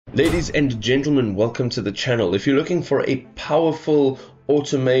Ladies and gentlemen, welcome to the channel. If you're looking for a powerful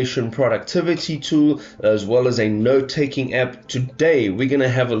automation productivity tool as well as a note-taking app, today we're going to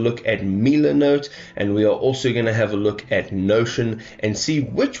have a look at MilaNote, and we are also going to have a look at Notion and see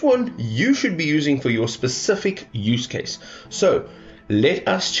which one you should be using for your specific use case. So let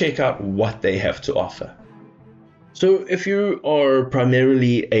us check out what they have to offer. So if you are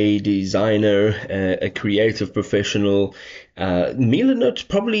primarily a designer, a creative professional, MilaNote's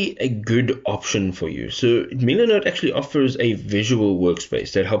probably a good option for you. So MilaNote actually offers a visual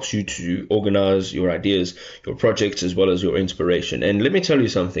workspace that helps you to organize your ideas, your projects, as well as your inspiration. And let me tell you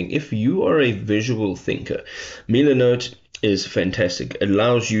something, if you are a visual thinker, MilaNote is fantastic. It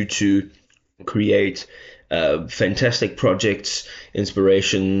allows you to create fantastic projects,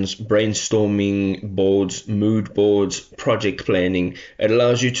 inspirations, brainstorming boards, mood boards, project planning. It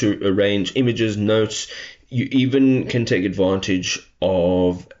allows you to arrange images, notes. You even can take advantage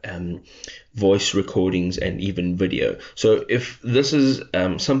of voice recordings and even video. So if this is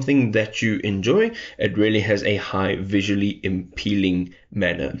something that you enjoy, it really has a high visually appealing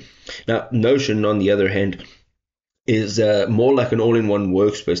manner. Now, Notion, on the other hand, is more like an all-in-one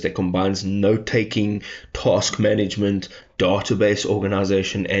workspace that combines note-taking, task management, database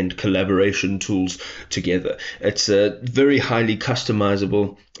organization, and collaboration tools together. It's very highly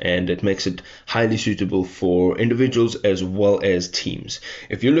customizable, and it makes it highly suitable for individuals as well as teams.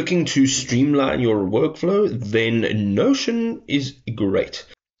 If you're looking to streamline your workflow, then Notion is great.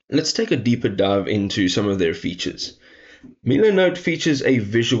 Let's take a deeper dive into some of their features. MilaNote features a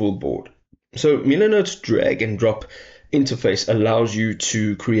visual board. So MilaNote's drag and drop interface allows you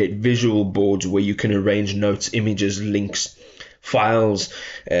to create visual boards where you can arrange notes, images, links, files.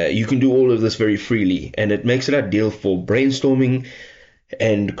 You can do all of this very freely, and it makes it ideal for brainstorming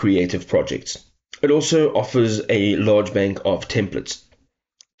and creative projects. It also offers a large bank of templates.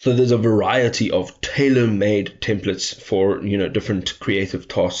 So there's a variety of tailor-made templates for different creative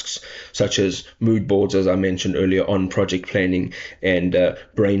tasks, such as mood boards, as I mentioned earlier, on project planning and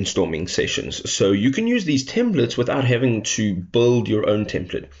brainstorming sessions. So you can use these templates without having to build your own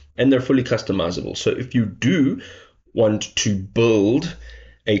template, and they're fully customizable. So if you do want to build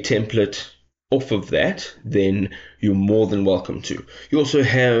a template off of that, then you're more than welcome to. You also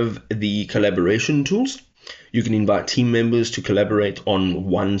have the collaboration tools. You can invite team members to collaborate on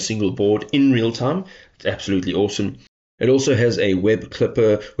one single board in real time. It's absolutely awesome. It also has a web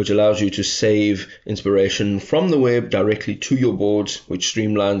clipper, which allows you to save inspiration from the web directly to your boards, which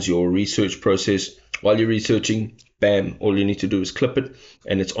streamlines your research process. While you're researching, bam, all you need to do is clip it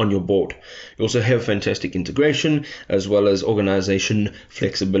and it's on your board. You also have fantastic integration as well as organization,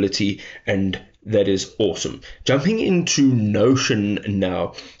 flexibility, and that is awesome. Jumping into Notion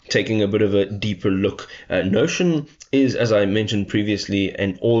now, taking a bit of a deeper look. Notion is, as I mentioned previously,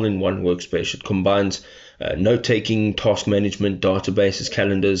 an all-in-one workspace. It combines note-taking, task management, databases,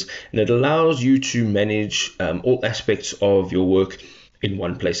 calendars, and it allows you to manage all aspects of your work in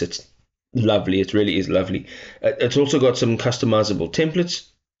one place. It's lovely. It really is lovely. It's also got some customizable templates.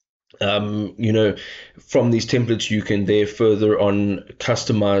 From these templates you can there further on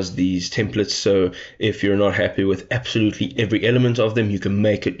customize these templates. So if you're not happy with absolutely every element of them, you can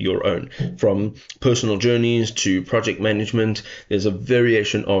make it your own. From personal journeys to project management, there's a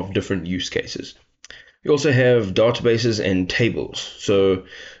variation of different use cases. You also have databases and tables. So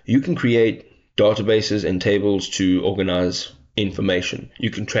you can create databases and tables to organize information. You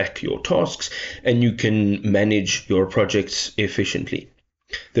can track your tasks and you can manage your projects efficiently.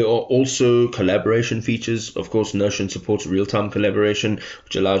 There are also collaboration features. Of course, Notion supports real-time collaboration,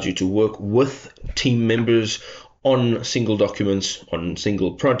 which allows you to work with team members on single documents, on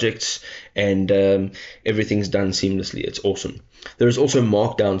single projects, and everything's done seamlessly. It's awesome. There is also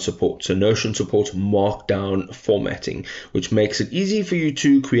Markdown support. So Notion supports Markdown formatting, which makes it easy for you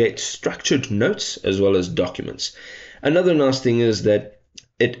to create structured notes as well as documents. Another nice thing is that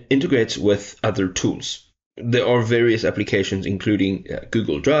it integrates with other tools. There are various applications, including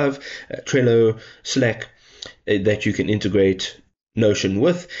Google Drive, Trello, Slack, that you can integrate Notion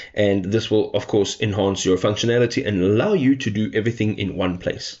with, and this will, of course, enhance your functionality and allow you to do everything in one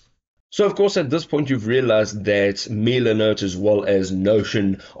place. So, of course, at this point, you've realized that MilaNote as well as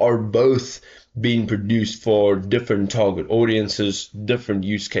Notion are both being produced for different target audiences, different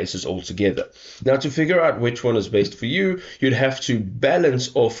use cases altogether. Now, to figure out which one is best for you, you'd have to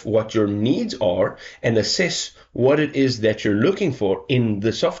balance off what your needs are and assess what it is that you're looking for in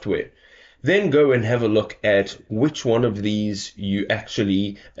the software. Then go and have a look at which one of these you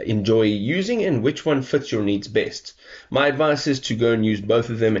actually enjoy using and which one fits your needs best. My advice is to go and use both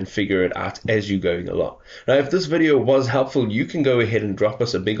of them and figure it out as you're going along. Now, if this video was helpful, you can go ahead and drop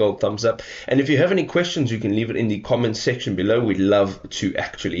us a big old thumbs up. And if you have any questions, you can leave it in the comments section below. We'd love to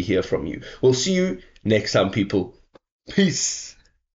actually hear from you. We'll see you next time, people. Peace.